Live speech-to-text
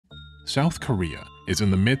South Korea is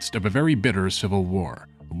in the midst of a very bitter civil war,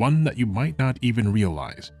 one that you might not even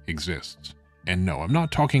realize exists. And no, I'm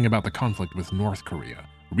not talking about the conflict with North Korea.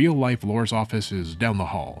 Real-life lore's office is down the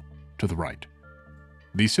hall, to the right.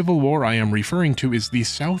 The civil war I am referring to is the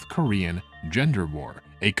South Korean gender war,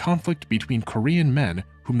 a conflict between Korean men,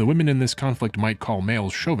 whom the women in this conflict might call male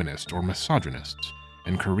chauvinists or misogynists,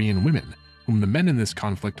 and Korean women, whom the men in this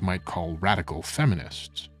conflict might call radical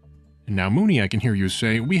feminists. Now, Mooney, I can hear you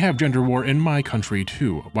say, we have gender war in my country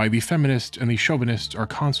too, why the feminists and the chauvinists are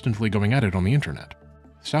constantly going at it on the internet.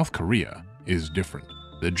 South Korea is different.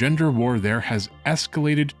 The gender war there has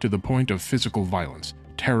escalated to the point of physical violence,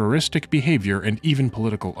 terroristic behavior, and even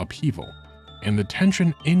political upheaval. And the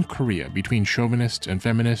tension in Korea between chauvinists and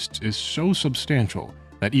feminists is so substantial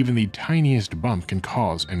that even the tiniest bump can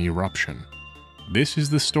cause an eruption. This is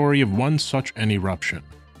the story of one such an eruption.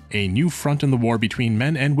 A new front in the war between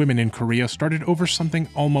men and women in Korea started over something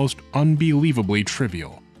almost unbelievably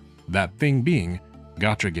trivial. That thing being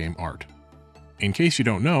gacha game art. In case you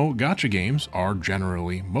don't know, gacha games are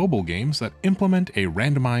generally mobile games that implement a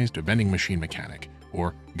randomized vending machine mechanic,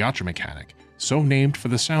 or gacha mechanic, so named for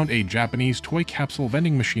the sound a Japanese toy capsule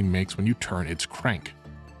vending machine makes when you turn its crank.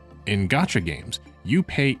 In gacha games, you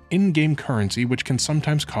pay in-game currency which can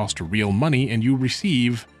sometimes cost real money and you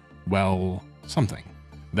receive, well, something.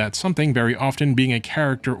 That something very often being a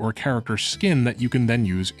character or character skin that you can then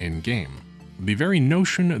use in-game. The very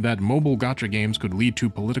notion that mobile gacha games could lead to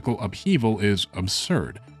political upheaval is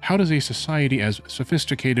absurd. How does a society as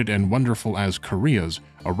sophisticated and wonderful as Korea's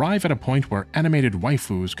arrive at a point where animated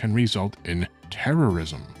waifus can result in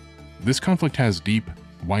terrorism? This conflict has deep,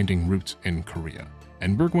 winding roots in Korea,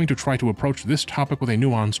 and we're going to try to approach this topic with a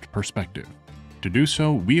nuanced perspective. To do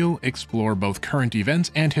so, we'll explore both current events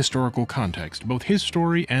and historical context, both his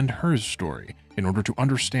story and hers story, in order to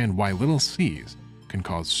understand why little C's can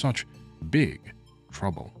cause such big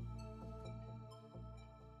trouble.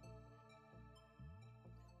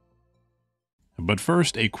 But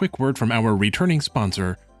first, a quick word from our returning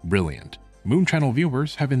sponsor, Brilliant. Moon Channel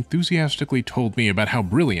viewers have enthusiastically told me about how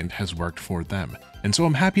Brilliant has worked for them, and so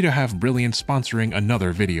I'm happy to have Brilliant sponsoring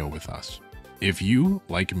another video with us. If you,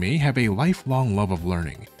 like me, have a lifelong love of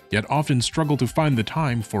learning, yet often struggle to find the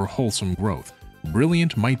time for wholesome growth,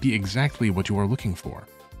 Brilliant might be exactly what you are looking for.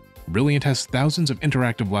 Brilliant has thousands of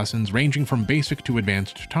interactive lessons ranging from basic to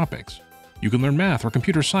advanced topics. You can learn math or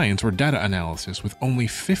computer science or data analysis with only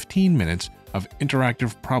 15 minutes of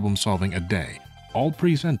interactive problem solving a day, all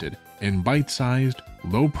presented in bite-sized,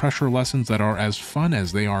 low-pressure lessons that are as fun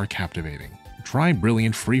as they are captivating. Try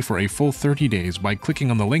Brilliant free for a full 30 days by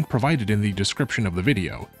clicking on the link provided in the description of the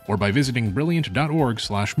video, or by visiting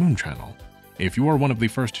brilliant.org/moonchannel. If you are one of the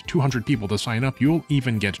first 200 people to sign up, you'll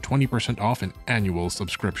even get 20% off an annual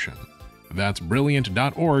subscription. That's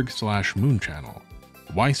brilliant.org/moonchannel.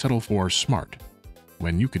 Why settle for smart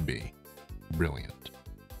when you could be brilliant?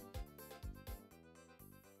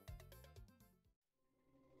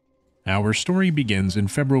 Our story begins in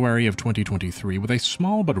February of 2023 with a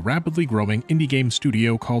small but rapidly growing indie game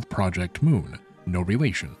studio called Project Moon. No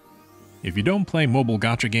relation. If you don't play mobile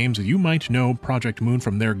gacha games, you might know Project Moon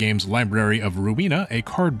from their games Library of Ruina, a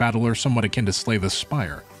card battler somewhat akin to Slay the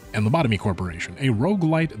Spire, and Lobotomy Corporation, a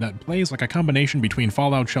roguelite that plays like a combination between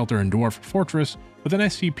Fallout Shelter and Dwarf Fortress with an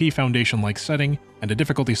SCP Foundation-like setting and a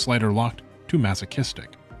difficulty slider locked to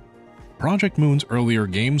masochistic. Project Moon's earlier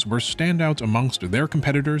games were standouts amongst their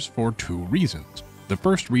competitors for two reasons. The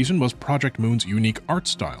first reason was Project Moon's unique art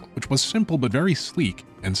style, which was simple but very sleek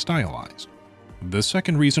and stylized. The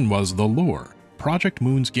second reason was the lore. Project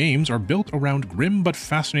Moon's games are built around grim but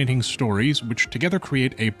fascinating stories which together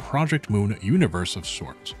create a Project Moon universe of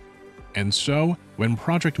sorts. And so, when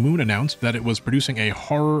Project Moon announced that it was producing a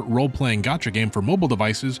horror role-playing gacha game for mobile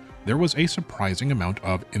devices, there was a surprising amount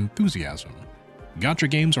of enthusiasm. Gacha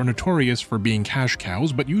games are notorious for being cash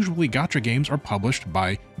cows, but usually gacha games are published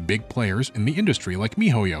by big players in the industry like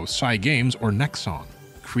MiHoYo, Cygames, or Nexon.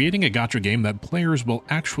 Creating a gacha game that players will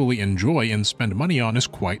actually enjoy and spend money on is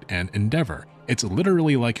quite an endeavor. It's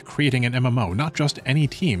literally like creating an MMO, not just any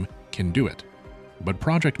team can do it. But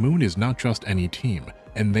Project Moon is not just any team,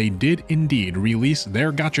 and they did indeed release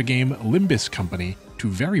their gacha game Limbus Company to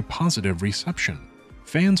very positive reception.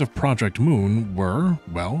 Fans of Project Moon were,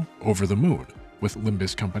 well, over the moon with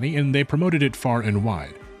Limbus Company, and they promoted it far and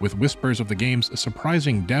wide, with whispers of the game's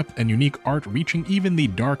surprising depth and unique art reaching even the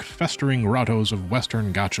dark, festering grottos of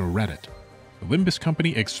Western gacha Reddit. Limbus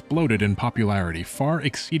Company exploded in popularity, far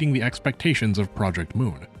exceeding the expectations of Project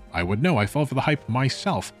Moon. I would know, I fell for the hype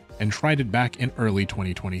myself and tried it back in early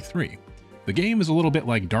 2023. The game is a little bit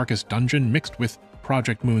like Darkest Dungeon mixed with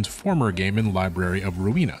Project Moon's former game in Library of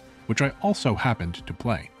Ruina, which I also happened to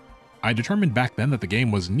play. I determined back then that the game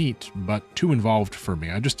was neat, but too involved for me.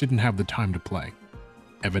 I just didn't have the time to play.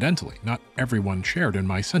 Evidently, not everyone shared in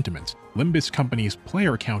my sentiments. Limbus Company's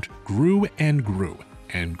player count grew and grew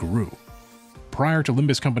and grew. Prior to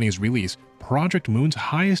Limbus Company's release, Project Moon's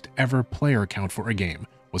highest ever player count for a game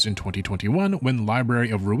was in 2021 when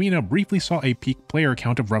Library of Ruina briefly saw a peak player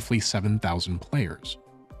count of roughly 7,000 players.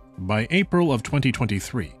 By April of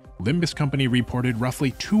 2023, Limbus Company reported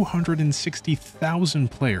roughly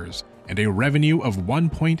 260,000 players and a revenue of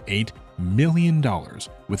 $1.8 million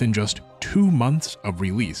within just 2 months of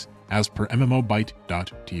release, as per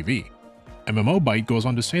MMOByte.tv. MMOByte goes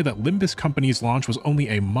on to say that Limbus Company's launch was only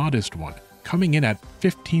a modest one, coming in at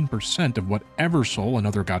 15% of what Eversoul,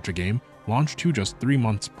 another gacha game, launched to just 3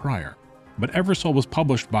 months prior. But Eversoul was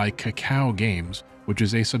published by Kakao Games, which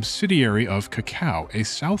is a subsidiary of Kakao, a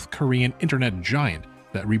South Korean internet giant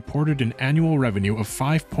that reported an annual revenue of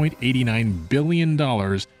 $5.89 billion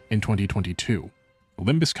in 2022.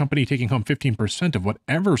 Limbus Company taking home 15% of what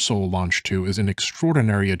Eversoul launched to is an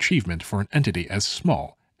extraordinary achievement for an entity as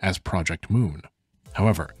small as Project Moon.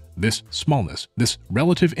 However, this smallness, this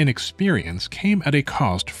relative inexperience, came at a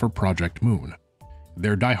cost for Project Moon.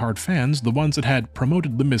 Their diehard fans, the ones that had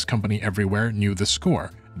promoted Limbus Company everywhere, knew the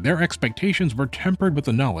score. Their expectations were tempered with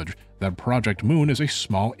the knowledge that Project Moon is a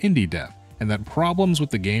small indie dev, and that problems with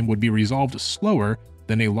the game would be resolved slower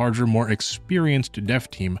than a larger, more experienced dev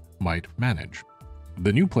team might manage.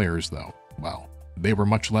 The new players, though, well, they were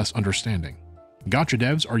much less understanding. Gacha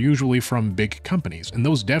devs are usually from big companies, and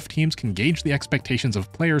those dev teams can gauge the expectations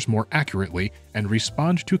of players more accurately and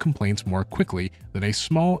respond to complaints more quickly than a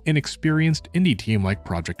small, inexperienced indie team like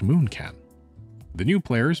Project Moon can. The new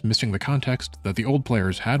players, missing the context that the old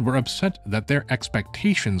players had, were upset that their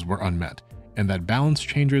expectations were unmet, and that balance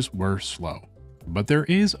changes were slow. But there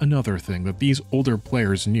is another thing that these older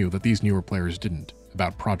players knew that these newer players didn't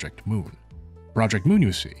about Project Moon. Project Moon,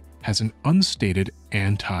 you see, has an unstated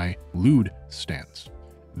anti-lewd stance.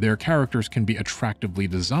 Their characters can be attractively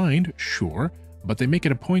designed, sure, but they make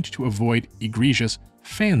it a point to avoid egregious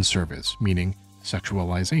fan service, meaning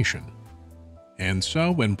sexualization. And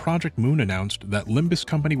so, when Project Moon announced that Limbus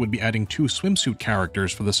Company would be adding 2 swimsuit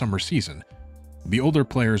characters for the summer season, the older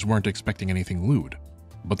players weren't expecting anything lewd.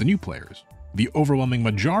 But the new players, the overwhelming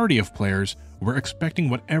majority of players, were expecting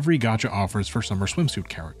what every gacha offers for summer swimsuit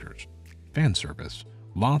characters: fan service.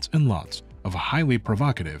 Lots and lots of highly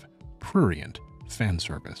provocative, prurient fan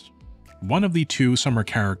service. One of the 2 summer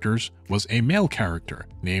characters was a male character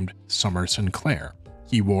named Summer Sinclair.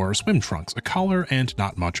 He wore swim trunks, a collar, and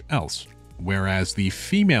not much else. Whereas the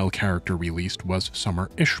female character released was Summer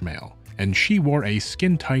Ishmael, and she wore a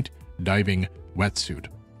skin-tight diving wetsuit.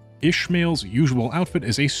 Ishmael's usual outfit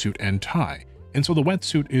is a suit and tie, and so the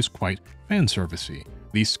wetsuit is quite fan-servicey.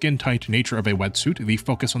 The skin-tight nature of a wetsuit, the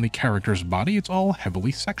focus on the character's body, it's all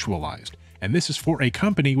heavily sexualized, and this is for a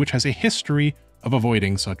company which has a history of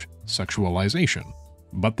avoiding such sexualization.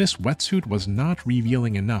 But this wetsuit was not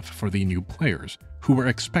revealing enough for the new players, who were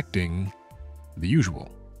expecting the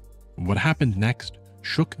usual. What happened next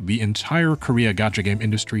shook the entire Korea gacha game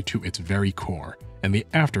industry to its very core, and the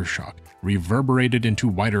aftershock reverberated into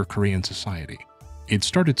wider Korean society. It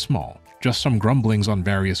started small, just some grumblings on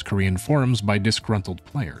various Korean forums by disgruntled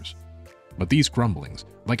players. But these grumblings,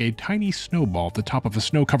 like a tiny snowball at the top of a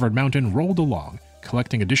snow-covered mountain, rolled along,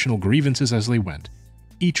 collecting additional grievances as they went,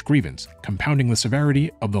 each grievance compounding the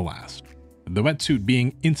severity of the last. The wetsuit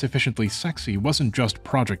being insufficiently sexy wasn't just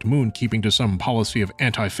Project Moon keeping to some policy of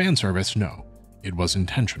anti-fan service, no. It was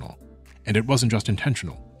intentional. And it wasn't just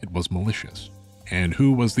intentional, it was malicious. And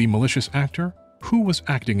who was the malicious actor? Who was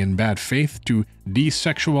acting in bad faith to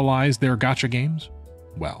desexualize their gacha games?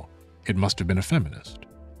 Well, it must have been a feminist.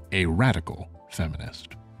 A radical feminist.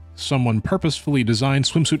 Someone purposefully designed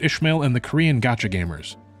Swimsuit Ishmael and the Korean gacha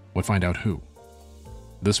gamers would find out who.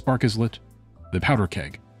 The spark is lit, the powder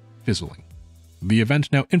keg fizzling. The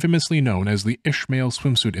event now infamously known as the Ishmael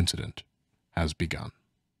swimsuit incident has begun.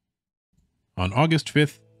 On August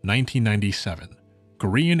 5th, 1997,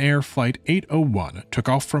 Korean Air Flight 801 took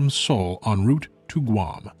off from Seoul en route to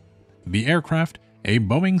Guam. The aircraft, a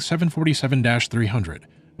Boeing 747-300,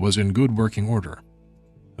 was in good working order.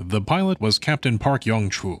 The pilot was Captain Park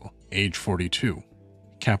Yong-chul, age 42.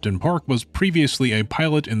 Captain Park was previously a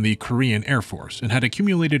pilot in the Korean Air Force and had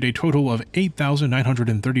accumulated a total of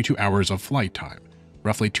 8,932 hours of flight time,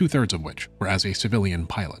 roughly 2/3 of which were as a civilian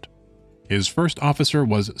pilot. His first officer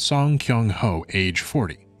was Song Kyung-ho, age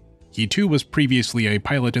 40. He too was previously a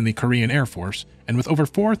pilot in the Korean Air Force, and with over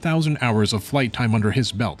 4,000 hours of flight time under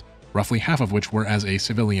his belt, roughly half of which were as a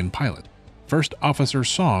civilian pilot, First Officer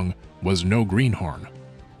Song was no greenhorn.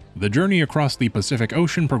 The journey across the Pacific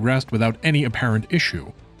Ocean progressed without any apparent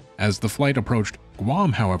issue. As the flight approached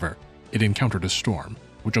Guam, however, it encountered a storm,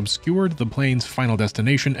 which obscured the plane's final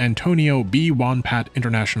destination, Antonio B. Wonpat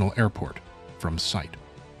International Airport, from sight.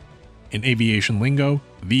 In aviation lingo,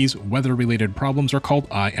 these weather-related problems are called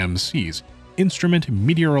IMCs, Instrument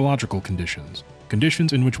Meteorological Conditions,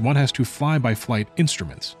 conditions in which one has to fly by flight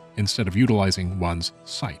instruments instead of utilizing one's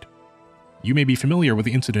sight. You may be familiar with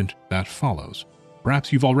the incident that follows.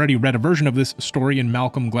 Perhaps you've already read a version of this story in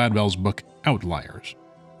Malcolm Gladwell's book Outliers.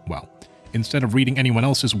 Well, instead of reading anyone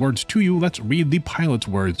else's words to you, let's read the pilot's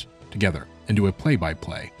words together and do a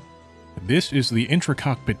play-by-play. This is the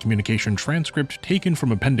intra-cockpit communication transcript taken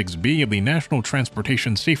from Appendix B of the National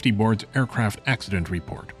Transportation Safety Board's Aircraft Accident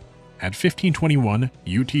Report. At 15:21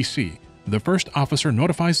 UTC, the first officer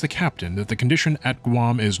notifies the captain that the condition at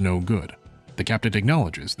Guam is no good. The captain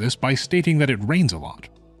acknowledges this by stating that it rains a lot.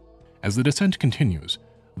 As the descent continues,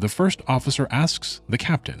 the first officer asks the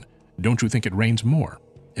captain, "Don't you think it rains more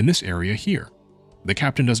in this area here?" The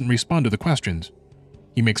captain doesn't respond to the questions.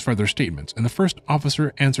 He makes further statements, and the first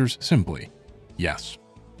officer answers simply, "Yes."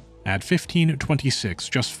 At 15:26,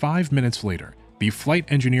 just 5 minutes later, the flight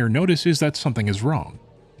engineer notices that something is wrong.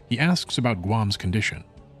 He asks about Guam's condition.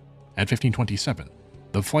 At 15:27,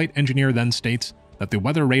 the flight engineer then states that the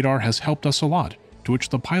weather radar has helped us a lot, to which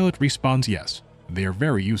the pilot responds, "Yes, they are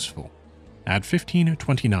very useful." At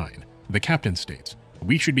 15:29, the captain states,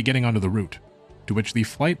 "We should be getting onto the route," to which the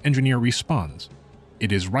flight engineer responds,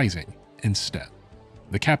 "It is rising instead."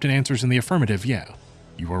 The captain answers in the affirmative, "Yeah,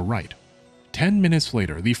 you are right." 10 minutes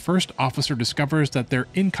later, the first officer discovers that their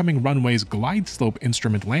incoming runway's glide slope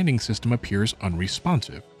instrument landing system appears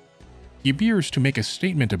unresponsive. He appears to make a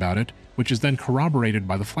statement about it, which is then corroborated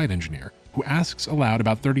by the flight engineer, who asks aloud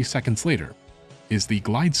about 30 seconds later, "Is the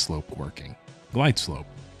glide slope working?" "Glide slope,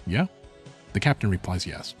 yeah?" The captain replies,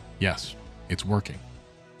 "Yes, yes, it's working."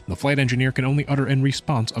 The flight engineer can only utter in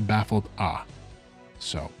response a baffled "ah."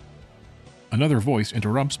 So. Another voice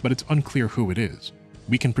interrupts, but it's unclear who it is.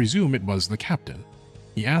 We can presume it was the captain.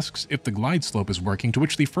 He asks if the glide slope is working, to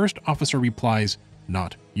which the first officer replies,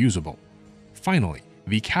 "Not usable." Finally,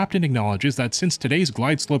 the captain acknowledges that since today's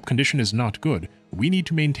glide slope condition is not good, we need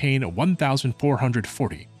to maintain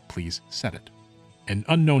 1,440. Please set it. An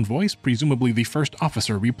unknown voice, presumably the first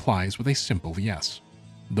officer, replies with a simple yes.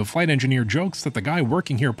 The flight engineer jokes that the guy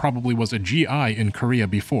working here probably was a GI in Korea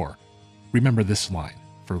before. Remember this line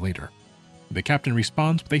for later. The captain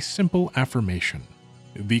responds with a simple affirmation.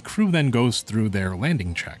 The crew then goes through their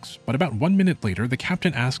landing checks, but about 1 minute later the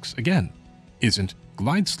captain asks again, "Isn't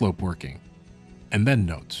glide slope working?" And then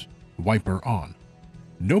notes, "Wiper on."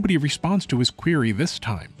 Nobody responds to his query this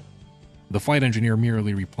time. The flight engineer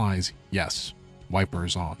merely replies, "Yes,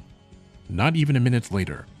 wipers on." Not even a minute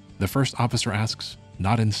later, the first officer asks,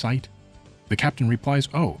 "Not in sight?" The captain replies,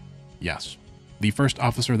 "Oh, yes." The first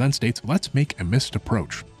officer then states, "Let's make a missed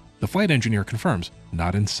approach." The flight engineer confirms,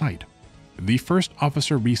 "Not in sight." The first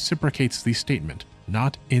officer reciprocates the statement,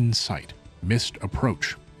 "Not in sight, missed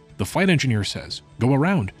approach." The flight engineer says, "Go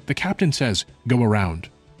around." The captain says, "Go around."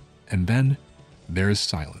 And then there is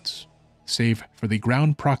silence, save for the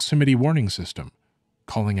ground proximity warning system,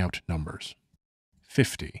 calling out numbers.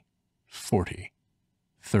 50, 40,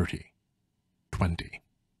 30, 20.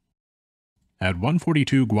 At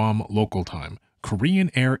 1:42 Guam local time,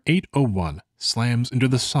 Korean Air 801 slams into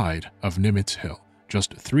the side of Nimitz Hill,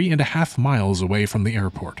 just 3.5 miles away from the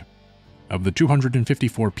airport. Of the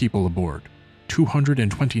 254 people aboard,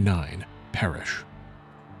 229 perish.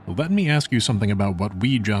 Let me ask you something about what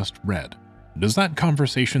we just read. Does that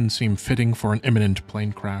conversation seem fitting for an imminent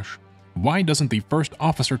plane crash? Why doesn't the first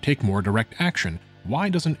officer take more direct action? Why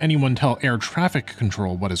doesn't anyone tell air traffic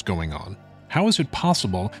control what is going on? How is it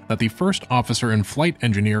possible that the first officer and flight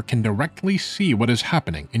engineer can directly see what is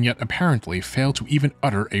happening and yet apparently fail to even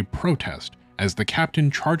utter a protest as the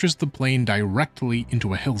captain charges the plane directly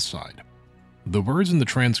into a hillside? The words in the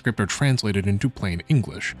transcript are translated into plain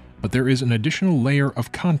English, but there is an additional layer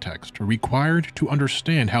of context required to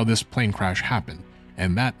understand how this plane crash happened,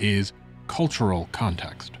 and that is cultural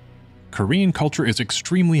context. Korean culture is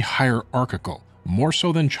extremely hierarchical, more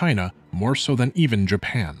so than China, more so than even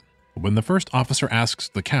Japan. When the first officer asks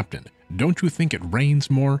the captain, "Don't you think it rains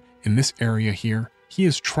more in this area here?" he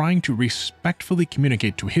is trying to respectfully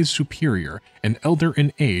communicate to his superior, an elder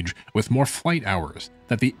in age with more flight hours,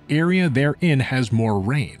 that the area they're in has more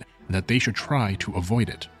rain, and that they should try to avoid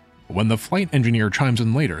it. When the flight engineer chimes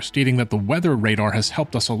in later, stating that the weather radar has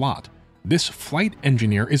helped us a lot, this flight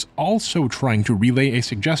engineer is also trying to relay a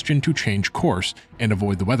suggestion to change course and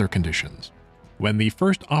avoid the weather conditions. When the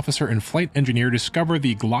first officer and flight engineer discover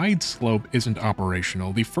the glide slope isn't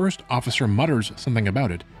operational, the first officer mutters something about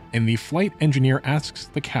it, and the flight engineer asks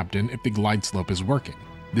the captain if the glide slope is working.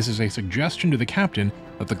 This is a suggestion to the captain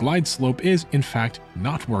that the glide slope is, in fact,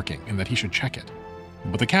 not working and that he should check it.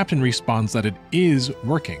 But the captain responds that it is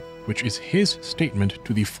working, which is his statement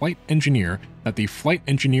to the flight engineer that the flight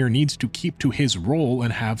engineer needs to keep to his role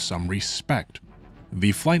and have some respect.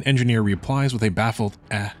 The flight engineer replies with a baffled,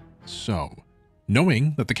 so.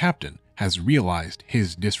 Knowing that the captain has realized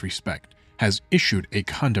his disrespect, has issued a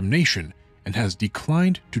condemnation, and has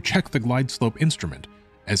declined to check the glide slope instrument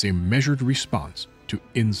as a measured response to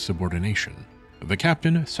insubordination. The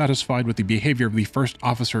captain, satisfied with the behavior of the first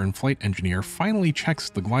officer and flight engineer, finally checks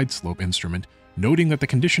the glide slope instrument, noting that the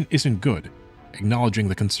condition isn't good, acknowledging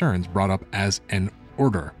the concerns brought up as an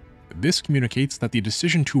order. This communicates that the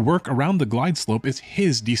decision to work around the glide slope is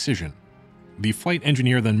his decision. The flight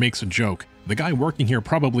engineer then makes a joke. The guy working here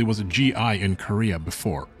probably was a GI in Korea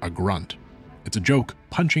before, a grunt. It's a joke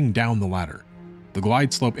punching down the ladder. The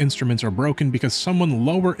glide slope instruments are broken because someone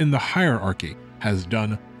lower in the hierarchy has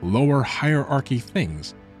done lower hierarchy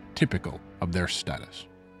things, typical of their status.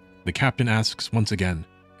 The captain asks once again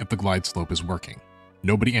if the glide slope is working.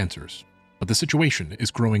 Nobody answers, but the situation is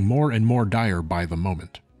growing more and more dire by the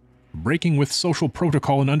moment. Breaking with social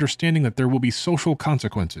protocol and understanding that there will be social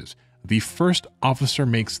consequences, the first officer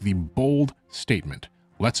makes the bold statement,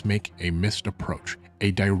 "Let's make a missed approach," a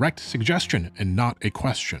direct suggestion and not a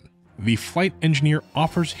question. The flight engineer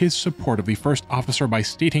offers his support of the first officer by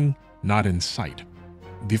stating, "Not in sight."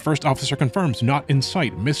 The first officer confirms, "Not in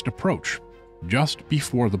sight, missed approach." Just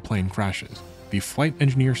before the plane crashes, the flight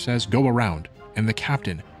engineer says, "Go around," and the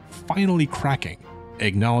captain, finally cracking,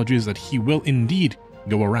 acknowledges that he will indeed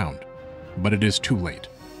go around. But it is too late.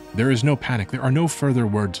 There is no panic, there are no further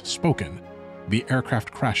words spoken. The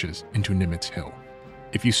aircraft crashes into Nimitz Hill.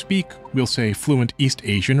 If you speak, we'll say, fluent East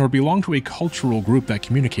Asian or belong to a cultural group that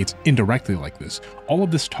communicates indirectly like this, all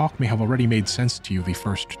of this talk may have already made sense to you the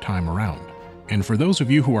first time around. And for those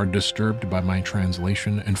of you who are disturbed by my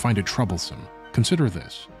translation and find it troublesome, consider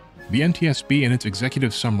this. The NTSB, in its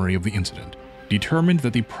executive summary of the incident, determined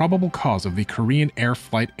that the probable cause of the Korean Air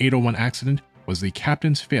Flight 801 accident was the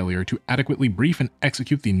captain's failure to adequately brief and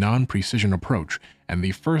execute the non-precision approach, and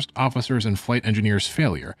the first officer's and flight engineer's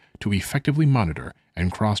failure to effectively monitor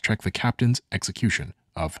and cross-check the captain's execution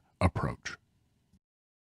of approach.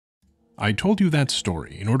 I told you that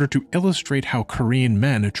story in order to illustrate how Korean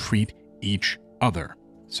men treat each other.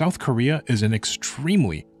 South Korea is an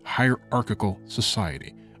extremely hierarchical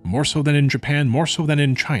society, more so than in Japan, more so than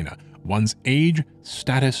in China. One's age,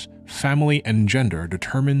 status, family, and gender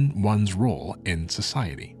determine one's role in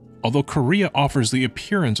society. Although Korea offers the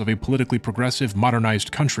appearance of a politically progressive,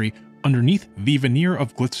 modernized country, underneath the veneer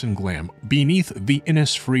of glitz and glam, beneath the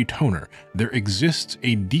Innisfree toner, there exists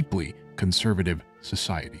a deeply conservative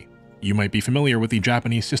society. You might be familiar with the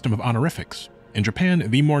Japanese system of honorifics. In Japan,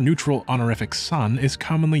 the more neutral honorific san is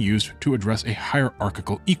commonly used to address a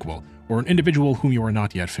hierarchical equal, or an individual whom you are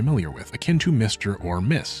not yet familiar with, akin to Mr. or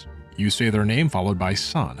Miss. You say their name followed by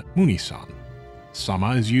san, Muni-san.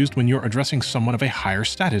 Sama is used when you're addressing someone of a higher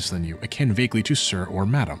status than you, akin vaguely to sir or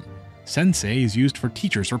madam. Sensei is used for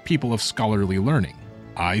teachers or people of scholarly learning.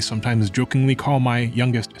 I sometimes jokingly call my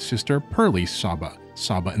youngest sister Pearly Saba,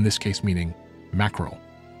 Saba in this case meaning mackerel.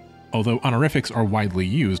 Although honorifics are widely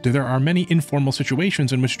used, there are many informal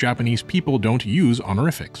situations in which Japanese people don't use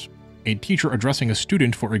honorifics. A teacher addressing a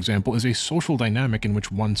student, for example, is a social dynamic in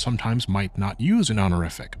which one sometimes might not use an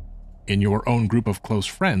honorific. In your own group of close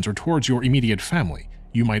friends or towards your immediate family,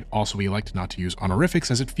 you might also elect not to use honorifics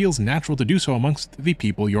as it feels natural to do so amongst the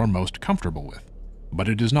people you're most comfortable with. But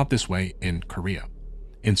it is not this way in Korea.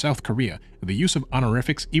 In South Korea, the use of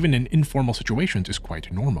honorifics even in informal situations is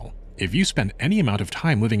quite normal. If you spend any amount of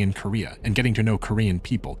time living in Korea and getting to know Korean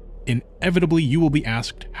people, inevitably you will be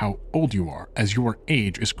asked how old you are, as your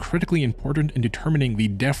age is critically important in determining the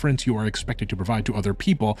deference you are expected to provide to other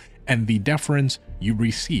people and the deference you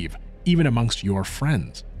receive, even amongst your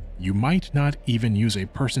friends. You might not even use a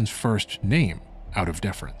person's first name out of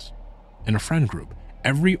deference. In a friend group,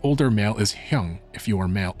 every older male is hyung if you are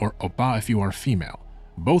male or oppa if you are female.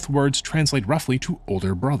 Both words translate roughly to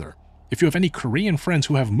older brother. If you have any Korean friends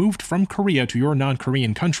who have moved from Korea to your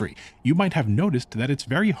non-Korean country, you might have noticed that it's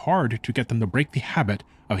very hard to get them to break the habit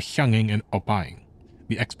of hyunging and oppaing.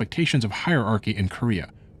 The expectations of hierarchy in Korea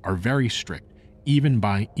are very strict, even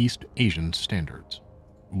by East Asian standards.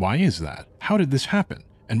 Why is that? How did this happen?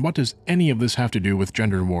 And what does any of this have to do with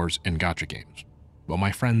gender wars and gacha games? Well,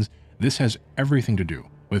 my friends, this has everything to do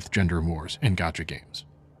with gender wars and gacha games.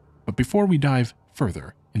 But before we dive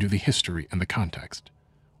further into the history and the context.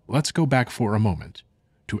 Let's go back for a moment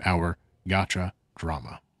to our Gacha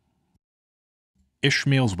drama.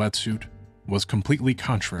 Ishmael's wetsuit was completely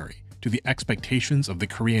contrary to the expectations of the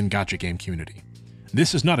Korean gacha game community.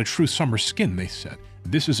 This is not a true summer skin, they said.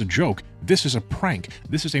 This is a joke. This is a prank.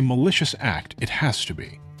 This is a malicious act. It has to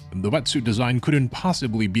be. The wetsuit design couldn't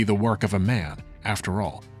possibly be the work of a man. After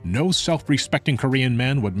all, no self-respecting Korean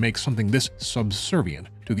man would make something this subservient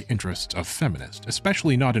to the interests of feminists,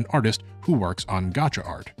 especially not an artist who works on gacha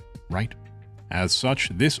art, right? As such,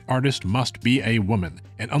 this artist must be a woman,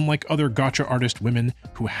 and unlike other gacha artist women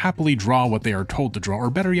who happily draw what they are told to draw, or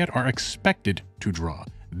better yet, are expected to draw,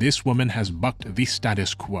 this woman has bucked the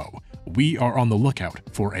status quo. We are on the lookout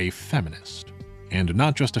for a feminist. And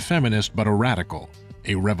not just a feminist, but a radical,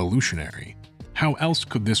 a revolutionary. How else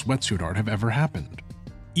could this wetsuit art have ever happened?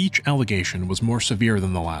 Each allegation was more severe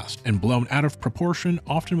than the last, and blown out of proportion,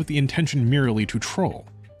 often with the intention merely to troll.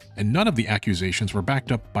 And none of the accusations were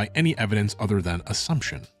backed up by any evidence other than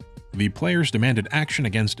assumption. The players demanded action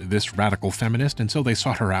against this radical feminist, and so they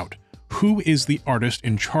sought her out. Who is the artist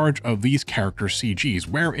in charge of these character CGs?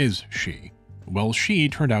 Where is she? Well, she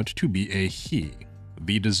turned out to be a he.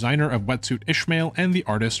 The designer of wetsuit Ishmael and the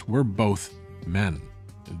artist were both men.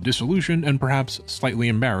 Disillusioned and perhaps slightly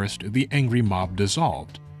embarrassed, the angry mob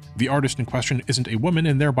dissolved. The artist in question isn't a woman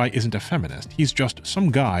and thereby isn't a feminist. He's just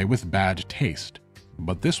some guy with bad taste.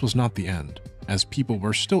 But this was not the end, as people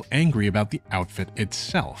were still angry about the outfit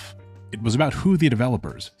itself. It was about who the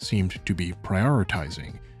developers seemed to be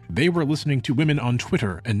prioritizing. They were listening to women on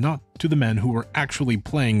Twitter and not to the men who were actually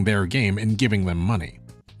playing their game and giving them money.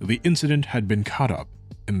 The incident had been caught up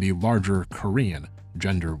in the larger Korean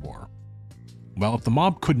gender war. Well, if the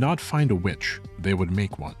mob could not find a witch, they would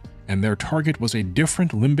make one, and their target was a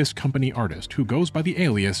different Limbus Company artist who goes by the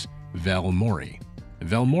alias Vel Mori.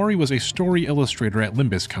 Vel Mori was a story illustrator at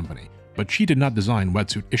Limbus Company, but she did not design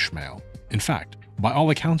wetsuit Ishmael. In fact, by all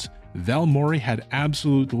accounts, Vel Mori had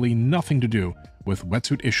absolutely nothing to do with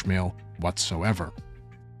wetsuit Ishmael whatsoever.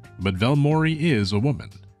 But Vel Mori is a woman,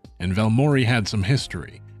 and Vel Mori had some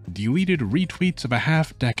history, deleted retweets of a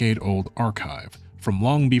half-decade-old archive from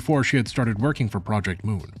long before she had started working for Project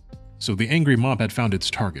Moon. So the angry mob had found its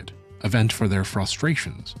target, a vent for their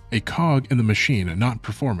frustrations, a cog in the machine not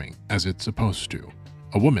performing as it's supposed to.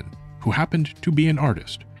 A woman who happened to be an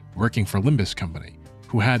artist working for Limbus Company,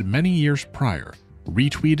 who had many years prior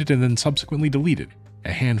retweeted and then subsequently deleted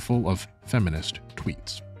a handful of feminist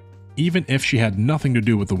tweets. Even if she had nothing to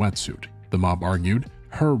do with the wetsuit, the mob argued,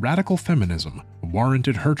 her radical feminism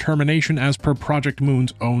warranted her termination as per Project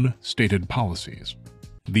Moon's own stated policies.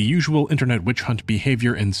 The usual internet witch hunt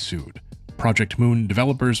behavior ensued. Project Moon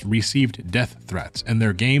developers received death threats and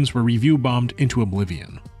their games were review bombed into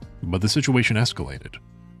oblivion. But the situation escalated.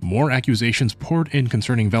 More accusations poured in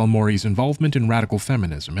concerning Vel Mori's involvement in radical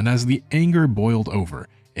feminism, and as the anger boiled over,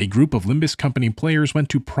 a group of Limbus Company players went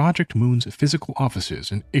to Project Moon's physical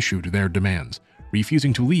offices and issued their demands,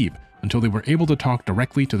 refusing to leave until they were able to talk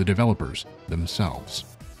directly to the developers themselves.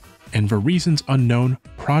 And for reasons unknown,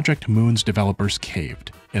 Project Moon's developers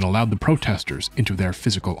caved and allowed the protesters into their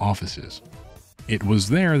physical offices. It was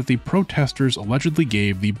there that the protesters allegedly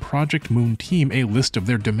gave the Project Moon team a list of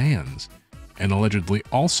their demands, and allegedly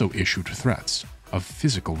also issued threats of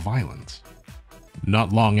physical violence.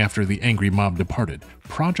 Not long after the angry mob departed,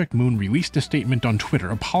 Project Moon released a statement on Twitter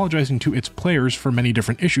apologizing to its players for many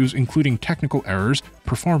different issues, including technical errors,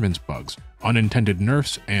 performance bugs, unintended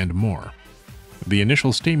nerfs, and more. The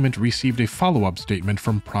initial statement received a follow-up statement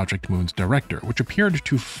from Project Moon's director, which appeared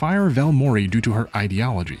to fire Vel Mori due to her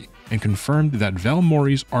ideology, and confirmed that Vel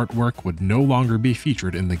Mori's artwork would no longer be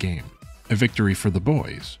featured in the game. A victory for the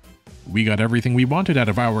boys. We got everything we wanted out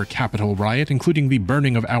of our Capitol riot, including the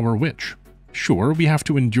burning of our witch. Sure, we have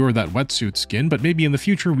to endure that wetsuit skin, but maybe in the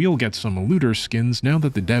future we'll get some looter skins now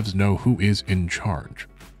that the devs know who is in charge.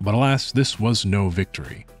 But alas, this was no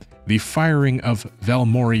victory. The firing of Vel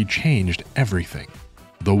Mori changed everything.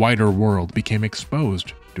 The wider world became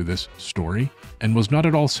exposed to this story, and was not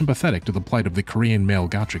at all sympathetic to the plight of the Korean male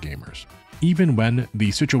gacha gamers. Even when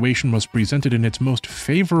the situation was presented in its most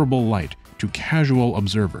favorable light to casual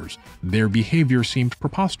observers, their behavior seemed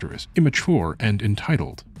preposterous, immature, and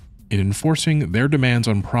entitled. In enforcing their demands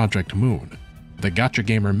on Project Moon, the gacha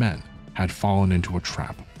gamer men had fallen into a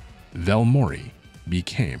trap. Vel Mori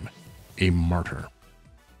became a martyr.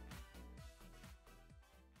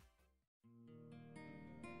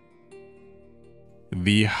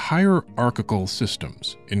 The hierarchical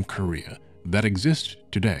systems in Korea that exist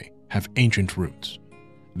today have ancient roots.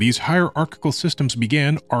 These hierarchical systems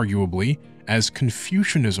began, arguably, as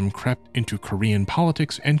Confucianism crept into Korean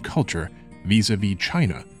politics and culture vis-a-vis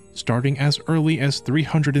China, starting as early as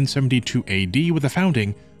 372 AD with the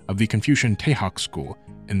founding of the Confucian Taehak school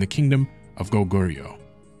in the kingdom of Goguryeo,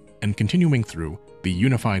 and continuing through the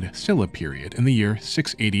unified Silla period in the year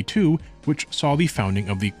 682, which saw the founding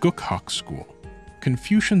of the Gukhak school.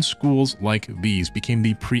 Confucian schools like these became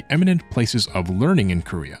the preeminent places of learning in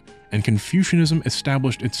Korea, and Confucianism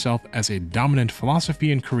established itself as a dominant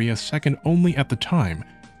philosophy in Korea, second only at the time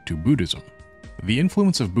to Buddhism. The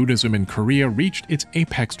influence of Buddhism in Korea reached its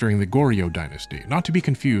apex during the Goryeo dynasty, not to be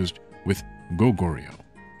confused with Goguryeo.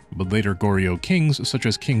 But later Goryeo kings, such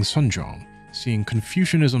as King Sunjong, seeing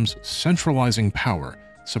Confucianism's centralizing power,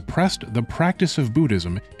 suppressed the practice of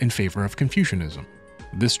Buddhism in favor of Confucianism.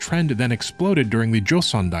 This trend then exploded during the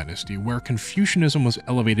Joseon dynasty, where Confucianism was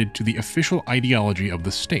elevated to the official ideology of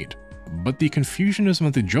the state. But the Confucianism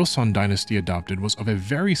that the Joseon dynasty adopted was of a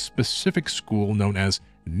very specific school known as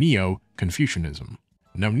Neo-Confucianism.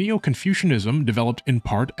 Now, Neo-Confucianism developed in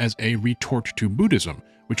part as a retort to Buddhism,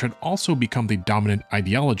 which had also become the dominant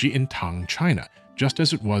ideology in Tang China, just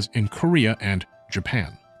as it was in Korea and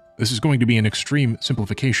Japan. This is going to be an extreme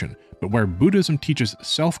simplification, but where Buddhism teaches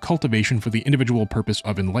self-cultivation for the individual purpose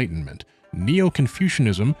of enlightenment,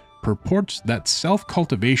 Neo-Confucianism purports that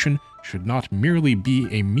self-cultivation should not merely be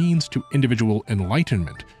a means to individual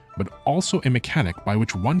enlightenment, but also a mechanic by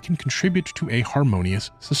which one can contribute to a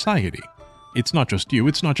harmonious society. It's not just you,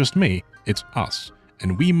 it's not just me, it's us,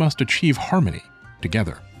 and we must achieve harmony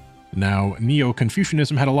together. Now,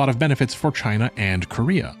 Neo-Confucianism had a lot of benefits for China and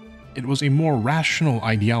Korea. It was a more rational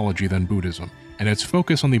ideology than Buddhism, and its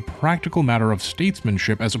focus on the practical matter of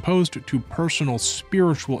statesmanship as opposed to personal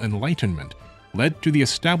spiritual enlightenment led to the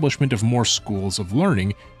establishment of more schools of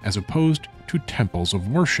learning as opposed to temples of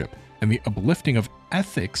worship, and the uplifting of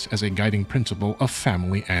ethics as a guiding principle of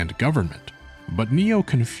family and government. But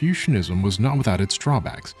Neo-Confucianism was not without its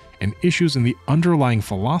drawbacks, and issues in the underlying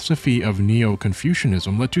philosophy of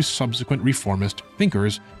Neo-Confucianism led to subsequent reformist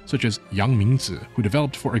thinkers such as Yang Mingzi, who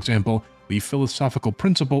developed, for example, the philosophical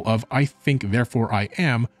principle of "I think, therefore I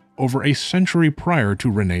am" over a century prior to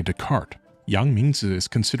René Descartes. Yang Mingzi is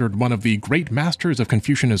considered one of the great masters of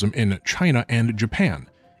Confucianism in China and Japan.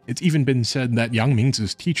 It's even been said that Yang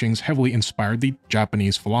Mingzi's teachings heavily inspired the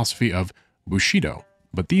Japanese philosophy of Bushido.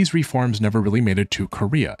 But these reforms never really made it to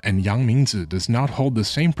Korea, and Yang Mingzi does not hold the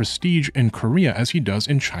same prestige in Korea as he does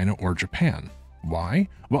in China or Japan. Why?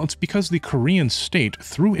 Well, it's because the Korean state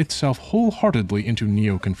threw itself wholeheartedly into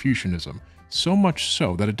Neo-Confucianism, so much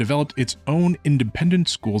so that it developed its own independent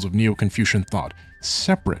schools of Neo-Confucian thought,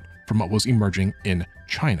 separate from what was emerging in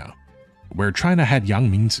China. Where China had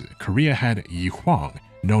Yang Mingzi, Korea had Yi Huang,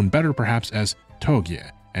 known better perhaps as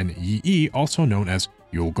Togye, and Yi Yi, also known as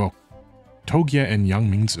Yulgok. Togye and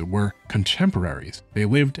Yang Mingzi were contemporaries. They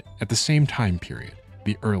lived at the same time period,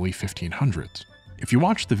 the early 1500s. If you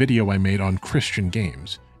watched the video I made on Christian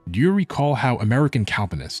games, do you recall how American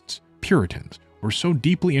Calvinists, Puritans, were so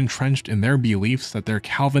deeply entrenched in their beliefs that their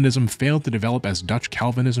Calvinism failed to develop as Dutch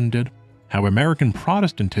Calvinism did? How American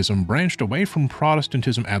Protestantism branched away from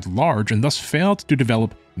Protestantism at large and thus failed to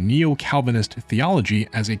develop Neo-Calvinist theology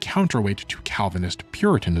as a counterweight to Calvinist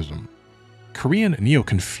Puritanism. Korean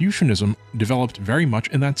Neo-Confucianism developed very much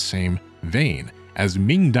in that same vein, as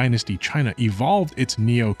Ming Dynasty China evolved its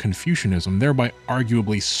Neo-Confucianism, thereby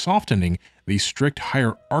arguably softening the strict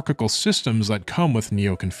hierarchical systems that come with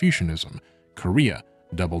Neo-Confucianism. Korea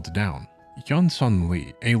doubled down. Hyun-Sun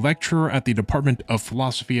Lee, a lecturer at the Department of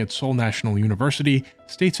Philosophy at Seoul National University,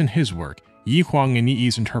 states in his work, Yi Huang and Yi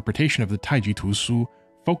Yi's interpretation of the Taiji Tu Su,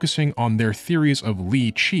 focusing on their theories of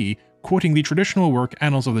Li Qi, quoting the traditional work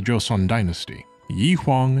Annals of the Joseon Dynasty. Yi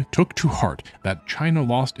Huang took to heart that China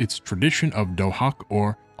lost its tradition of Dohak,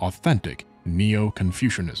 or authentic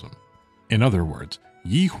Neo-Confucianism. In other words,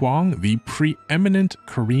 Yi Huang, the preeminent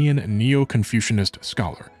Korean Neo-Confucianist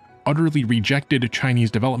scholar, utterly rejected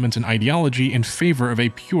Chinese developments in ideology in favor of a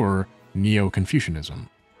pure Neo-Confucianism.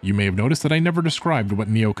 You may have noticed that I never described what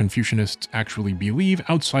Neo-Confucianists actually believe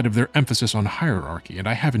outside of their emphasis on hierarchy, and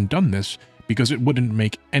I haven't done this because it wouldn't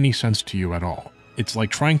make any sense to you at all. It's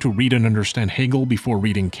like trying to read and understand Hegel before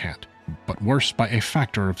reading Kant, but worse by a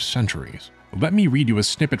factor of centuries. Let me read you a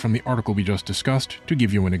snippet from the article we just discussed to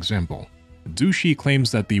give you an example. Zushi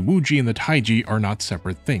claims that the Wuji and the Taiji are not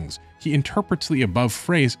separate things. He interprets the above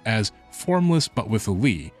phrase as formless but with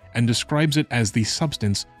li, and describes it as the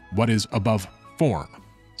substance, what is above form.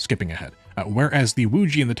 Skipping ahead. Whereas the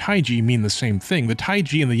Wuji and the Taiji mean the same thing, the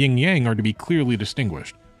Taiji and the yin-yang are to be clearly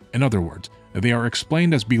distinguished. In other words, they are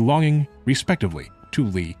explained as belonging, respectively, to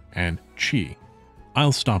Li and Qi.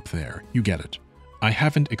 I'll stop there, you get it. I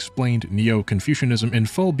haven't explained Neo-Confucianism in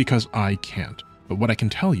full because I can't, but what I can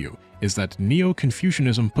tell you is that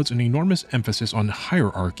Neo-Confucianism puts an enormous emphasis on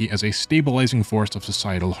hierarchy as a stabilizing force of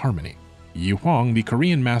societal harmony. Yi Huang, the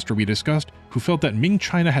Korean master we discussed, who felt that Ming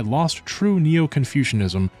China had lost true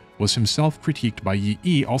Neo-Confucianism, was himself critiqued by Yi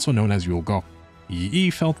Yi, also known as Yulgok. Yi Yi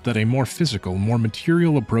felt that a more physical, more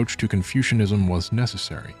material approach to Confucianism was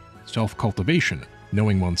necessary. Self-cultivation,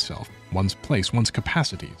 knowing oneself, one's place, one's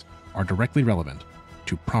capacities, are directly relevant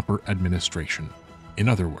to proper administration. In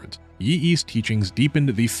other words, Yi Yi's teachings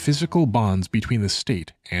deepened the physical bonds between the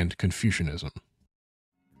state and Confucianism.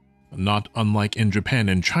 Not unlike in Japan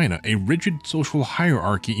and China, a rigid social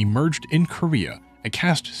hierarchy emerged in Korea, a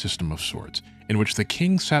caste system of sorts, in which the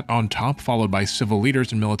king sat on top, followed by civil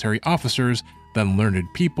leaders and military officers, then learned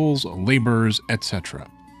peoples, laborers, etc.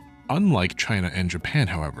 Unlike China and Japan,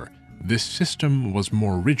 however, this system was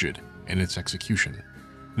more rigid in its execution.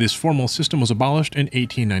 This formal system was abolished in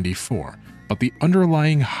 1894, but the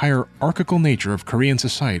underlying hierarchical nature of Korean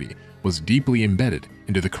society was deeply embedded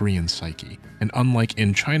into the Korean psyche, and unlike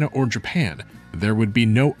in China or Japan, there would be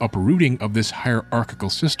no uprooting of this hierarchical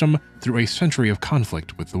system through a century of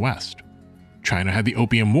conflict with the West. China had the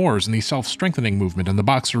Opium Wars and the Self-Strengthening Movement and the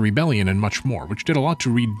Boxer Rebellion and much more, which did a lot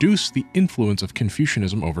to reduce the influence of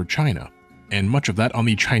Confucianism over China. And much of that on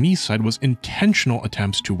the Chinese side was intentional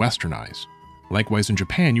attempts to westernize. Likewise in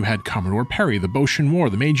Japan, you had Commodore Perry, the Boshin War,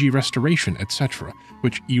 the Meiji Restoration, etc.,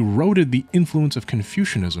 which eroded the influence of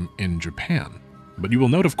Confucianism in Japan. But you will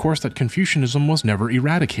note, of course, that Confucianism was never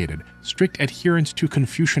eradicated. Strict adherence to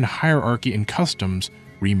Confucian hierarchy and customs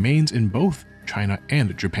remains in both China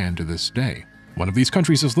and Japan to this day. One of these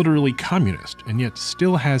countries is literally communist, and yet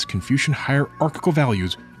still has Confucian hierarchical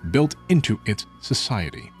values built into its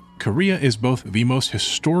society. Korea is both the most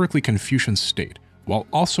historically Confucian state, while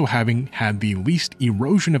also having had the least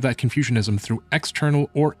erosion of that Confucianism through external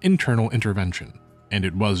or internal intervention. And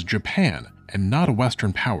it was Japan, and not a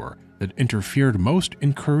Western power, that interfered most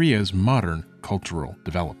in Korea's modern cultural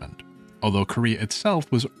development. Although Korea itself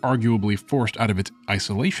was arguably forced out of its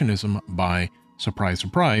isolationism by, surprise,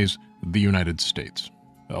 surprise, the United States.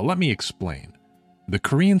 Let me explain. The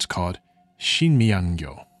Koreans call it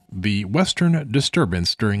Shinmyeongyo, the Western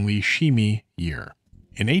disturbance during the Shimi year.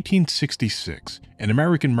 In 1866, an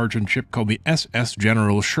American merchant ship called the SS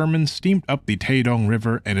General Sherman steamed up the Taedong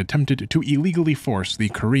River and attempted to illegally force the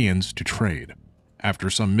Koreans to trade. After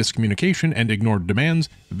some miscommunication and ignored demands,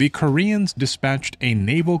 the Koreans dispatched a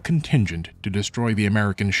naval contingent to destroy the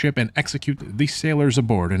American ship and execute the sailors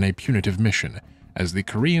aboard in a punitive mission, as the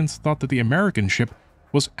Koreans thought that the American ship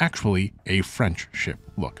was actually a French ship.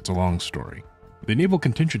 Look, it's a long story. The naval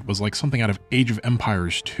contingent was like something out of Age of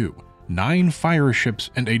Empires 2. 9 fire ships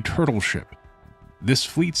and a turtle ship. This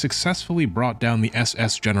fleet successfully brought down the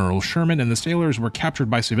SS General Sherman, and the sailors were captured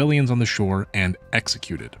by civilians on the shore and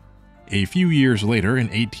executed. A few years later, in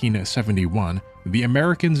 1871, the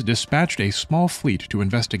Americans dispatched a small fleet to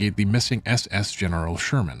investigate the missing SS General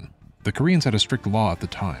Sherman. The Koreans had a strict law at the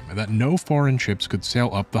time that no foreign ships could sail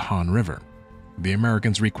up the Han River. The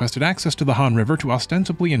Americans requested access to the Han River to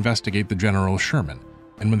ostensibly investigate the General Sherman,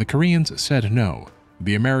 and when the Koreans said no,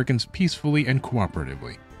 the Americans peacefully and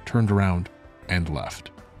cooperatively turned around and left.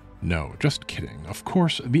 No, just kidding. Of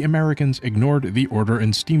course, the Americans ignored the order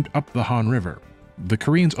and steamed up the Han River. The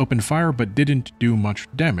Koreans opened fire but didn't do much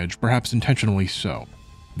damage, perhaps intentionally so.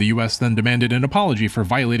 The US then demanded an apology for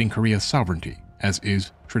violating Korea's sovereignty, as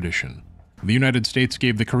is tradition. The United States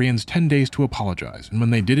gave the Koreans 10 days to apologize, and when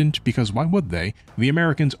they didn't, because why would they, the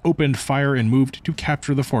Americans opened fire and moved to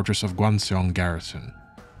capture the fortress of Gwanseong Garrison.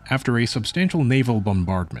 After a substantial naval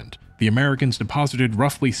bombardment, the Americans deposited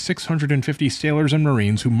roughly 650 sailors and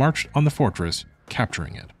Marines who marched on the fortress,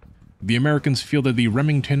 capturing it. The Americans fielded the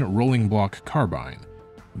Remington rolling block carbine.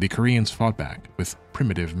 The Koreans fought back with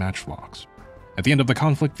primitive matchlocks. At the end of the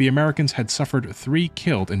conflict, the Americans had suffered 3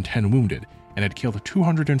 killed and 10 wounded, and had killed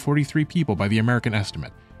 243 people by the American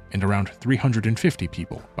estimate, and around 350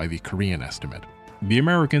 people by the Korean estimate. The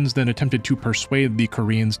Americans then attempted to persuade the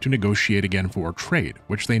Koreans to negotiate again for trade,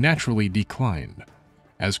 which they naturally declined.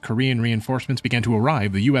 As Korean reinforcements began to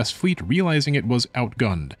arrive, the US fleet, realizing it was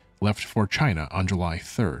outgunned, left for China on July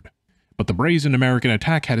 3rd. But the brazen American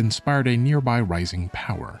attack had inspired a nearby rising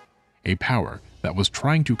power. A power that was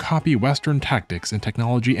trying to copy Western tactics and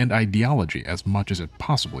technology and ideology as much as it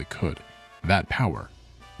possibly could. That power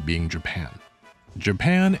being Japan.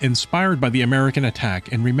 Japan, inspired by the American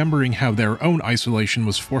attack and remembering how their own isolation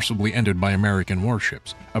was forcibly ended by American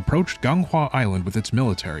warships, approached Ganghwa Island with its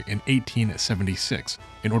military in 1876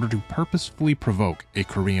 in order to purposefully provoke a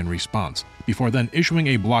Korean response, before then issuing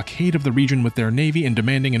a blockade of the region with their navy and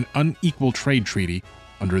demanding an unequal trade treaty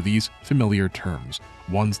under these familiar terms,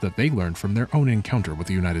 ones that they learned from their own encounter with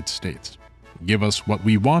the United States. Give us what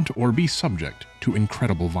we want or be subject to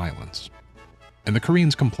incredible violence. And the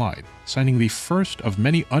Koreans complied, signing the first of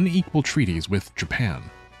many unequal treaties with Japan.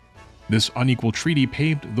 This unequal treaty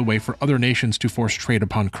paved the way for other nations to force trade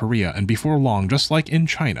upon Korea, and before long, just like in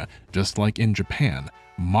China, just like in Japan,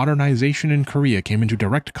 modernization in Korea came into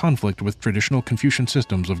direct conflict with traditional Confucian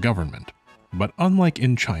systems of government. But unlike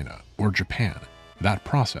in China or Japan, that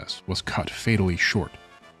process was cut fatally short.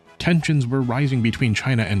 Tensions were rising between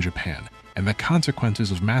China and Japan, and the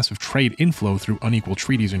consequences of massive trade inflow through unequal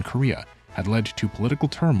treaties in Korea had led to political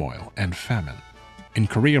turmoil and famine. In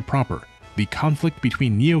Korea proper, the conflict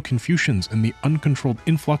between Neo-Confucians and the uncontrolled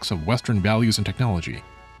influx of Western values and technology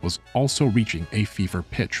was also reaching a fever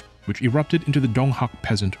pitch, which erupted into the Donghak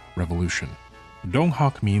Peasant Revolution.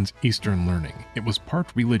 Donghak means Eastern learning. It was part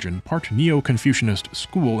religion, part Neo-Confucianist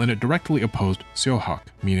school, and it directly opposed Seohak,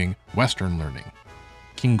 meaning Western learning.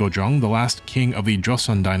 King Gojong, the last king of the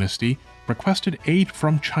Joseon dynasty, requested aid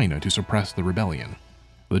from China to suppress the rebellion.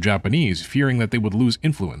 The Japanese, fearing that they would lose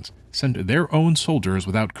influence, sent their own soldiers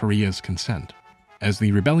without Korea's consent. As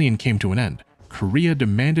the rebellion came to an end, Korea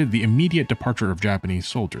demanded the immediate departure of Japanese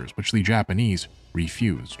soldiers, which the Japanese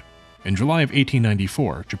refused. In July of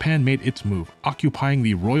 1894, Japan made its move, occupying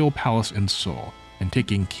the royal palace in Seoul and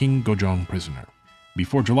taking King Gojong prisoner.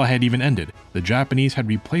 Before July had even ended, the Japanese had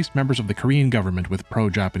replaced members of the Korean government with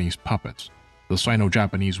pro-Japanese puppets. The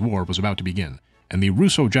Sino-Japanese War was about to begin, and the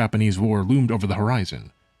Russo-Japanese War loomed over the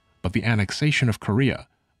horizon. But the annexation of Korea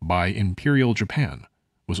by Imperial Japan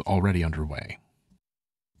was already underway.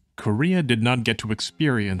 Korea did not get to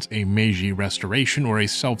experience a Meiji restoration or a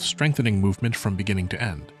self-strengthening movement from beginning to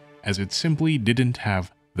end, as it simply didn't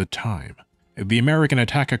have the time. The American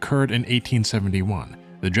attack occurred in 1871.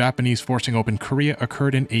 The Japanese forcing open Korea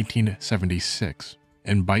occurred in 1876.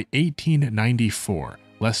 And by 1894,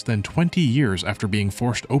 less than 20 years after being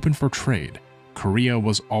forced open for trade, Korea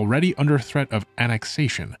was already under threat of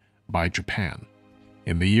annexation by Japan.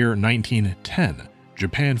 In the year 1910,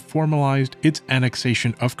 Japan formalized its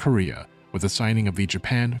annexation of Korea with the signing of the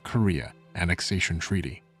Japan-Korea Annexation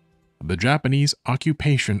Treaty. The Japanese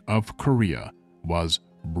occupation of Korea was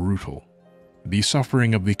brutal. The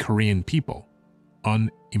suffering of the Korean people,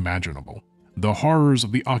 unimaginable. The horrors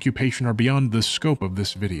of the occupation are beyond the scope of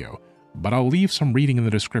this video, but I'll leave some reading in the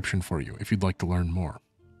description for you if you'd like to learn more.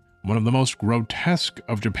 One of the most grotesque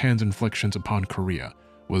of Japan's inflictions upon Korea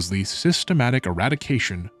was the systematic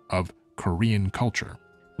eradication of Korean culture.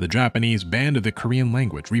 The Japanese banned the Korean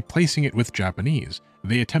language, replacing it with Japanese.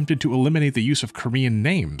 They attempted to eliminate the use of Korean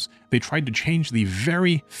names. They tried to change the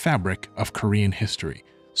very fabric of Korean history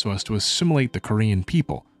so as to assimilate the Korean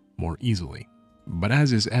people more easily. But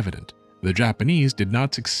as is evident, the Japanese did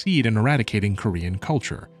not succeed in eradicating Korean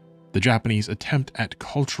culture. The Japanese attempt at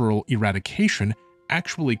cultural eradication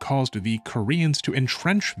actually caused the Koreans to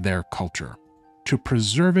entrench their culture, to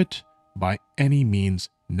preserve it by any means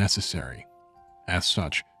necessary. As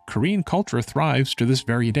such, Korean culture thrives to this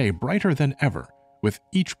very day, brighter than ever, with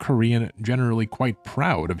each Korean generally quite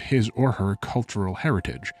proud of his or her cultural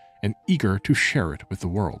heritage and eager to share it with the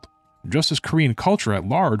world. Just as Korean culture at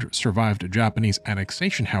large survived Japanese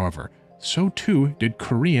annexation, however, so too did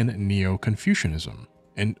Korean Neo-Confucianism.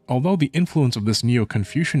 And although the influence of this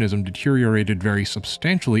Neo-Confucianism deteriorated very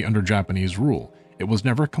substantially under Japanese rule, it was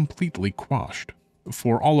never completely quashed.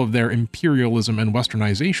 For all of their imperialism and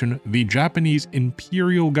westernization, the Japanese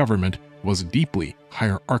imperial government was deeply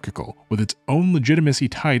hierarchical, with its own legitimacy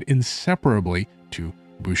tied inseparably to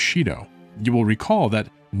Bushido. You will recall that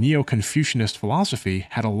Neo-Confucianist philosophy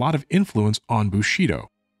had a lot of influence on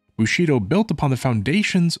Bushido. Bushido built upon the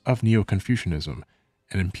foundations of Neo-Confucianism,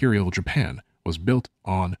 and Imperial Japan was built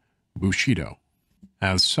on Bushido.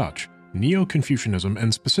 As such, Neo-Confucianism,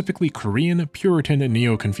 and specifically Korean Puritan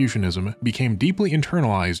Neo-Confucianism, became deeply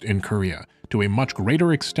internalized in Korea to a much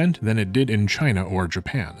greater extent than it did in China or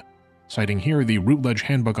Japan. Citing here the Routledge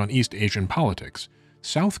Handbook on East Asian Politics,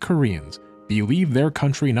 South Koreans believe their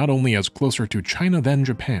country not only as closer to China than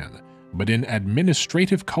Japan, but in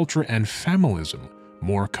administrative culture and familism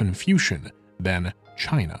more Confucian than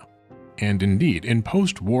China. And indeed, in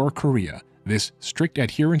post-war Korea, this strict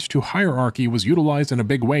adherence to hierarchy was utilized in a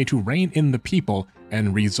big way to rein in the people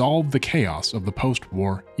and resolve the chaos of the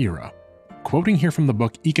post-war era. Quoting here from the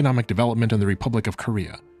book Economic Development in the Republic of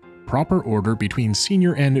Korea, proper order between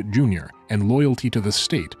senior and junior and loyalty to the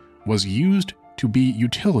state was used to be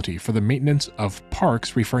utility for the maintenance of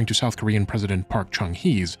Park's, referring to South Korean President Park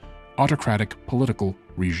Chung-hee's, autocratic political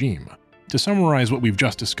regime. To summarize what we've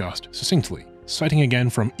just discussed succinctly, citing again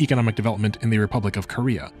from Economic Development in the Republic of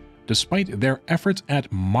Korea, Despite their efforts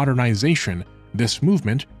at modernization, this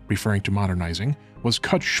movement, referring to modernizing, was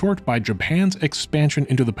cut short by Japan's expansion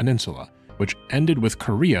into the peninsula, which ended with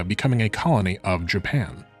Korea becoming a colony of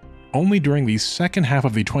Japan. Only during the second half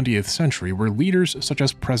of the 20th century were leaders such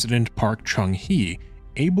as President Park Chung-hee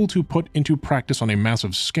able to put into practice on a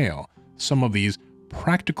massive scale some of these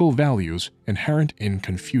practical values inherent in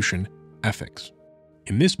Confucian ethics.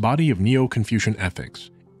 In this body of Neo-Confucian ethics,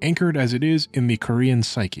 anchored as it is in the Korean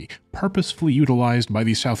psyche, purposefully utilized by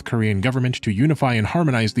the South Korean government to unify and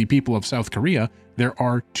harmonize the people of South Korea, there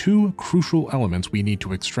are two crucial elements we need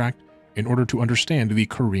to extract in order to understand the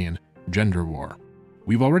Korean gender war.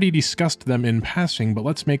 We've already discussed them in passing, but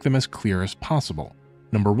let's make them as clear as possible.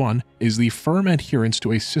 Number one is the firm adherence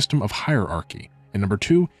to a system of hierarchy, and number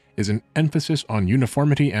two is an emphasis on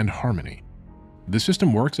uniformity and harmony. The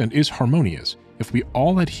system works and is harmonious if we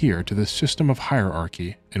all adhere to the system of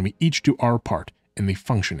hierarchy and we each do our part in the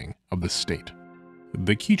functioning of the state.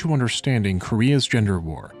 The key to understanding Korea's gender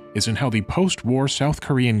war is in how the post-war South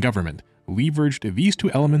Korean government leveraged these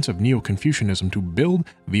two elements of Neo-Confucianism to build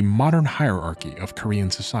the modern hierarchy of Korean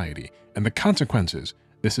society and the consequences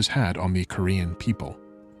this has had on the Korean people.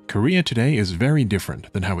 Korea today is very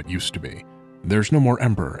different than how it used to be. There's no more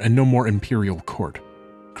emperor and no more imperial court.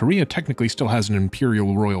 Korea technically still has an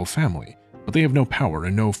imperial royal family, but they have no power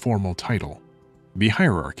and no formal title. The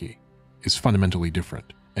hierarchy is fundamentally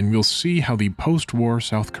different, and we'll see how the post-war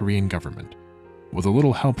South Korean government, with a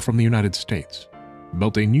little help from the United States,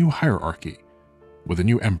 built a new hierarchy with a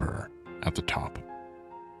new emperor at the top.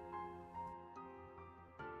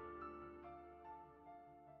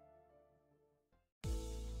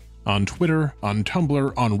 On Twitter, on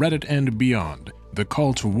Tumblr, on Reddit, and beyond, the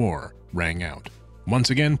call to war rang out.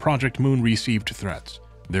 Once again, Project Moon received threats.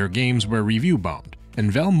 Their games were review bombed,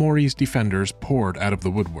 and Valmori's defenders poured out of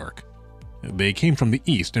the woodwork. They came from the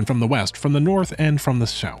east and from the west, from the north and from the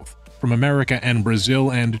south, from America and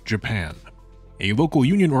Brazil and Japan. A local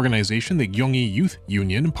union organization, the Gyeonggi Youth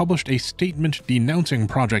Union, published a statement denouncing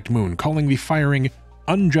Project Moon, calling the firing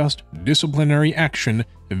unjust disciplinary action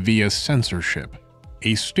via censorship,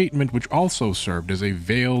 a statement which also served as a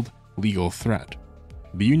veiled legal threat.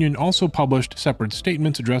 The union also published separate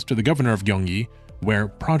statements addressed to the governor of Gyeonggi, where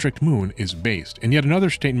Project Moon is based, and yet another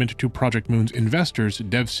statement to Project Moon's investors,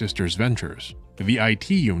 Dev Sisters Ventures. The IT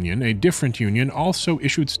union, a different union, also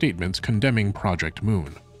issued statements condemning Project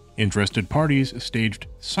Moon. Interested parties staged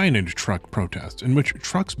signage truck protests, in which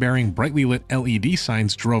trucks bearing brightly lit LED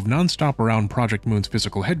signs drove nonstop around Project Moon's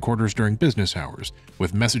physical headquarters during business hours,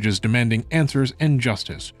 with messages demanding answers and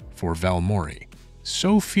justice for Valmori.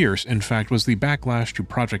 So fierce, in fact, was the backlash to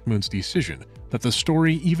Project Moon's decision that the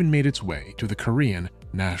story even made its way to the Korean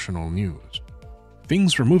national news.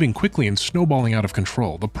 Things were moving quickly and snowballing out of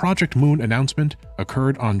control. The Project Moon announcement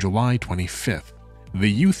occurred on July 25th. The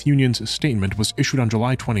youth union's statement was issued on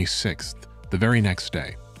July 26th, the very next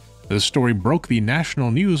day. The story broke the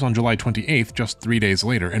national news on July 28th, just 3 days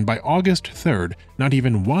later, and by August 3rd, not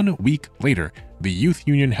even 1 week later, the youth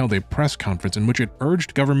union held a press conference in which it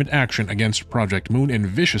urged government action against Project Moon and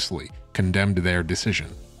viciously condemned their decision.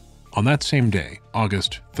 On that same day,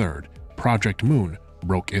 August 3rd, Project Moon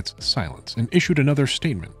broke its silence and issued another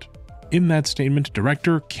statement. In that statement,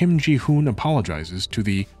 director Kim Ji-hoon apologizes to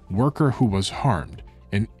the worker who was harmed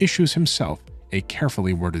and issues himself a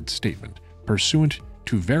carefully worded statement, pursuant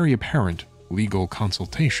to very apparent legal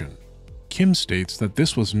consultation. Kim states that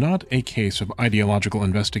this was not a case of ideological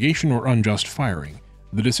investigation or unjust firing.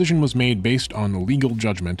 The decision was made based on legal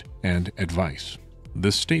judgment and advice.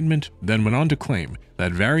 The statement then went on to claim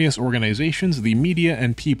that various organizations, the media,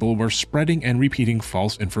 and people were spreading and repeating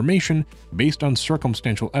false information based on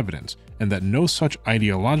circumstantial evidence, and that no such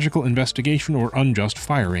ideological investigation or unjust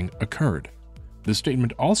firing occurred. The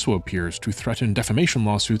statement also appears to threaten defamation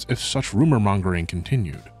lawsuits if such rumor-mongering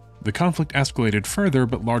continued. The conflict escalated further,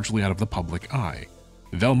 but largely out of the public eye.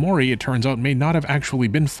 Valmori, it turns out, may not have actually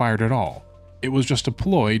been fired at all. It was just a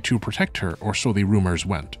ploy to protect her, or so the rumors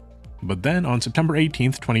went. But then, on September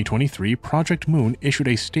 18, 2023, Project Moon issued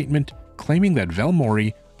a statement claiming that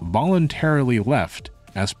Valmori voluntarily left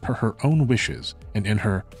as per her own wishes and in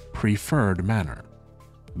her preferred manner.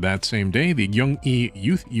 That same day, the Gyeonggi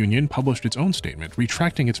Youth Union published its own statement,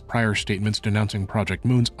 retracting its prior statements denouncing Project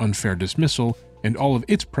Moon's unfair dismissal and all of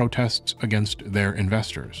its protests against their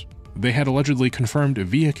investors. They had allegedly confirmed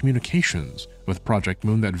via communications with Project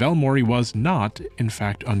Moon that Valmori was not, in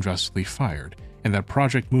fact, unjustly fired, and that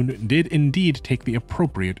Project Moon did indeed take the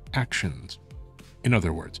appropriate actions. In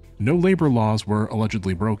other words, no labor laws were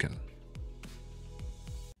allegedly broken.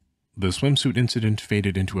 The swimsuit incident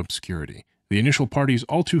faded into obscurity. the initial parties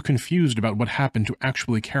all too confused about what happened to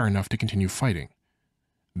actually care enough to continue fighting.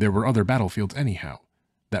 There were other battlefields anyhow,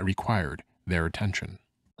 that required their attention.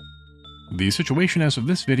 The situation as of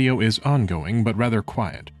this video is ongoing, but rather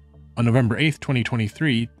quiet. On November 8,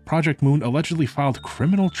 2023, Project Moon allegedly filed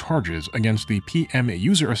criminal charges against the PM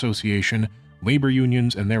User Association, labor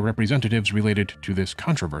unions, and their representatives related to this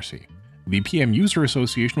controversy. The PM User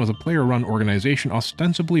Association was a player-run organization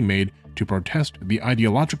ostensibly made to protest the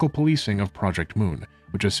ideological policing of Project Moon,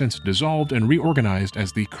 which has since dissolved and reorganized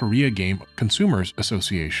as the Korea Game Consumers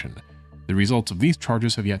Association. The results of these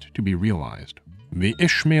charges have yet to be realized. The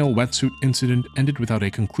Ishmael wetsuit incident ended without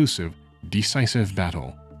a conclusive, decisive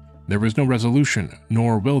battle. There was no resolution,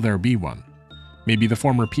 nor will there be one. Maybe the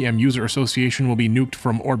former PM User Association will be nuked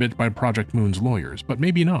from orbit by Project Moon's lawyers, but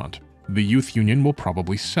maybe not. The youth union will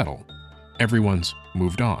probably settle. Everyone's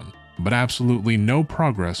moved on, but absolutely no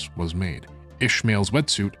progress was made. Ishmael's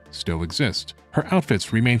wetsuit still exists. Her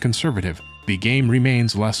outfits remain conservative. The game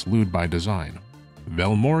remains less lewd by design.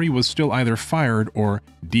 Velmori was still either fired or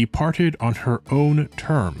departed on her own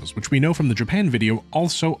terms, which we know from the Japan video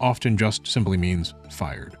also often just simply means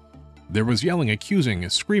fired. There was yelling, accusing,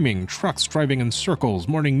 screaming, trucks driving in circles,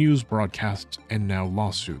 morning news broadcasts, and now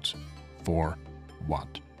lawsuits. For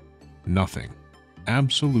what? Nothing.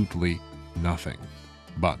 Absolutely nothing.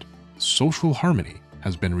 But social harmony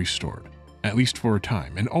has been restored, at least for a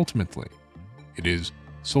time, and ultimately, it is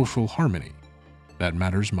social harmony that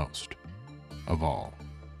matters most of all.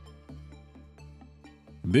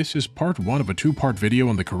 This is part 1 of a 2-part video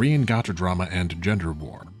on the Korean Gacha drama and gender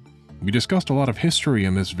war. We discussed a lot of history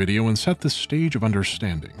in this video and set the stage of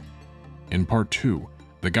understanding. In part 2,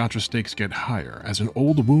 the Gacha stakes get higher as an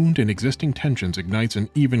old wound and existing tensions ignites an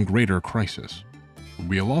even greater crisis.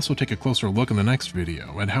 We'll also take a closer look in the next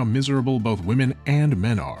video at how miserable both women and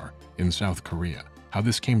men are in South Korea, how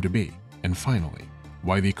this came to be, and finally,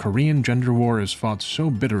 why the Korean gender war is fought so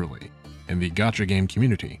bitterly in the Gacha game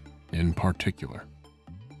community in particular.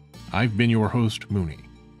 I've been your host, Mooney.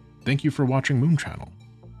 Thank you for watching Moon Channel,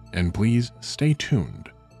 and please stay tuned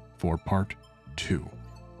for part 2.